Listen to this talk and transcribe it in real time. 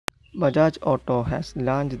Bajaj Auto has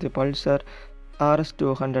launched the Pulsar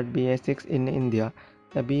RS200 BS6 in India.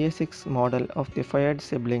 The BS6 model of the fired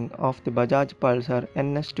sibling of the Bajaj Pulsar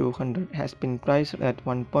NS200 has been priced at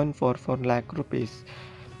 1.44 lakh rupees.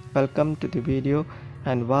 Welcome to the video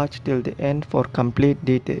and watch till the end for complete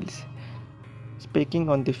details. Speaking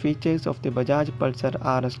on the features of the Bajaj Pulsar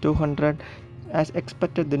RS200, as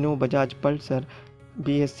expected the new Bajaj Pulsar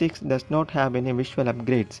BS6 does not have any visual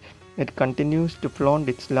upgrades. It continues to flaunt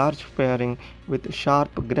its large fairing with sharp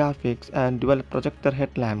graphics and dual projector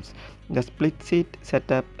headlamps. The split seat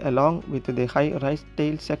setup along with the high-rise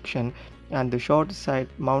tail section and the short side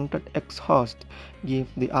mounted exhaust give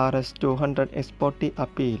the RS200 a sporty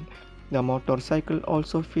appeal. The motorcycle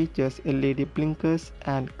also features LED blinkers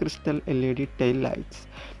and crystal LED tail lights.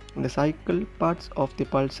 The cycle parts of the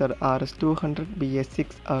Pulsar RS200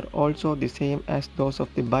 BS6 are also the same as those of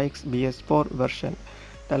the bike's BS4 version.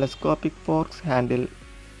 Telescopic forks handle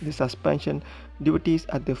the suspension duties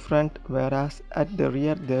at the front, whereas at the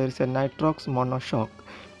rear there is a nitrox monoshock.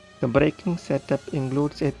 The braking setup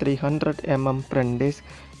includes a 300 mm front disc,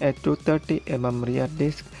 a 230 mm rear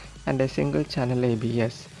disc, and a single channel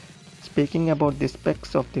ABS. Speaking about the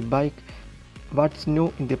specs of the bike, what's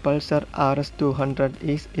new in the Pulsar RS200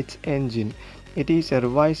 is its engine. It is a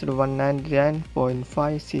revised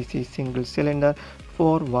 199.5cc single-cylinder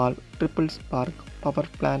 4-valve triple-spark power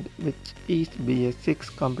plant which is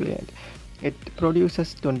BS6 compliant. It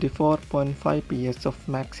produces 24.5 PS of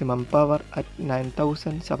maximum power at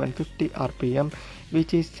 9750 rpm,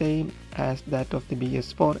 which is same as that of the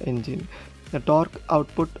BS4 engine. The torque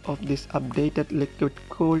output of this updated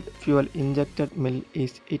liquid-cooled fuel-injected mill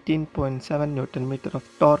is 18.7 Nm of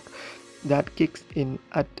torque that kicks in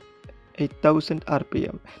at 8000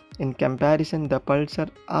 rpm. In comparison, the Pulsar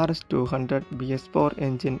RS200 BS4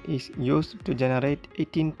 engine is used to generate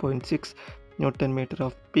 18.6 Nm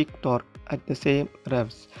of peak torque at the same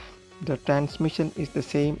revs. The transmission is the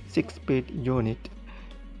same 6-speed unit.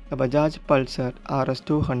 The Bajaj Pulsar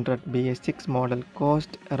RS200 BS6 model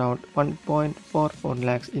cost around 1.44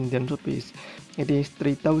 lakhs Indian rupees. It is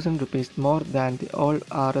 3000 rupees more than the old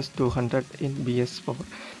RS200 in BS4.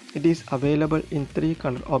 It is available in 3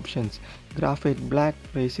 color options: graphite black,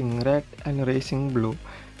 racing red and racing blue.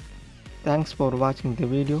 Thanks for watching the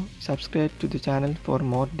video. Subscribe to the channel for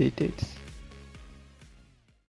more details.